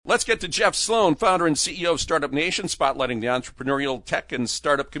Let's get to Jeff Sloan, founder and CEO of Startup Nation, spotlighting the entrepreneurial tech and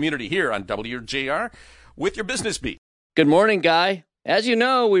startup community here on WJR with your Business Beat. Good morning, Guy. As you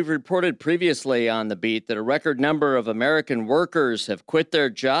know, we've reported previously on The Beat that a record number of American workers have quit their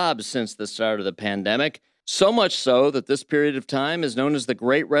jobs since the start of the pandemic, so much so that this period of time is known as the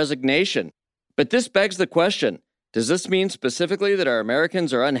Great Resignation. But this begs the question, does this mean specifically that our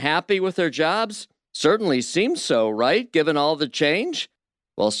Americans are unhappy with their jobs? Certainly seems so, right, given all the change?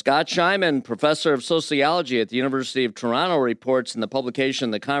 Well, Scott Scheiman, professor of sociology at the University of Toronto, reports in the publication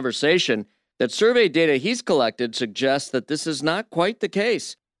The Conversation that survey data he's collected suggests that this is not quite the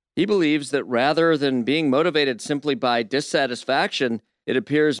case. He believes that rather than being motivated simply by dissatisfaction, it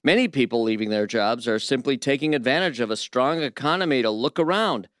appears many people leaving their jobs are simply taking advantage of a strong economy to look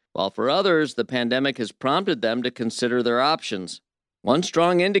around, while for others, the pandemic has prompted them to consider their options. One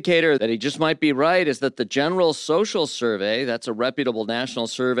strong indicator that he just might be right is that the General Social Survey, that's a reputable national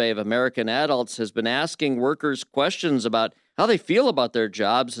survey of American adults, has been asking workers questions about how they feel about their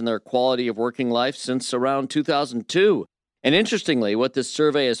jobs and their quality of working life since around 2002. And interestingly, what this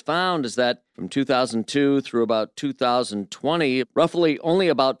survey has found is that from 2002 through about 2020, roughly only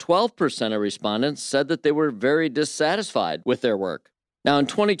about 12% of respondents said that they were very dissatisfied with their work. Now, in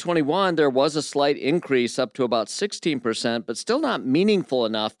 2021, there was a slight increase up to about 16%, but still not meaningful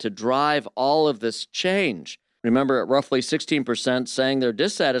enough to drive all of this change. Remember, at roughly 16% saying they're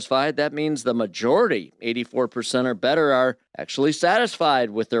dissatisfied, that means the majority, 84% or better, are actually satisfied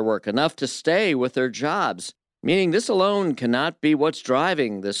with their work, enough to stay with their jobs, meaning this alone cannot be what's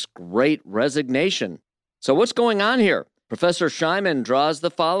driving this great resignation. So what's going on here? Professor Scheiman draws the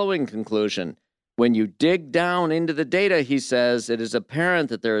following conclusion. When you dig down into the data, he says, it is apparent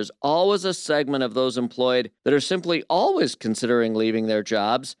that there is always a segment of those employed that are simply always considering leaving their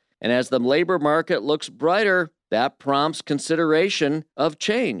jobs. And as the labor market looks brighter, that prompts consideration of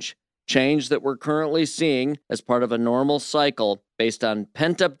change that we're currently seeing as part of a normal cycle based on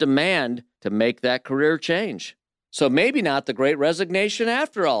pent-up demand to make that career change. So maybe not the Great Resignation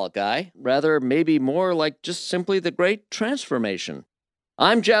after all, Guy. Rather, maybe more like just simply the Great Transformation.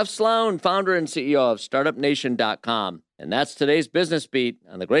 I'm Jeff Sloan, founder and CEO of StartupNation.com, and that's today's Business Beat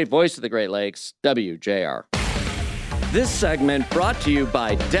on the great voice of the Great Lakes, WJR. This segment brought to you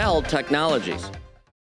by Dell Technologies.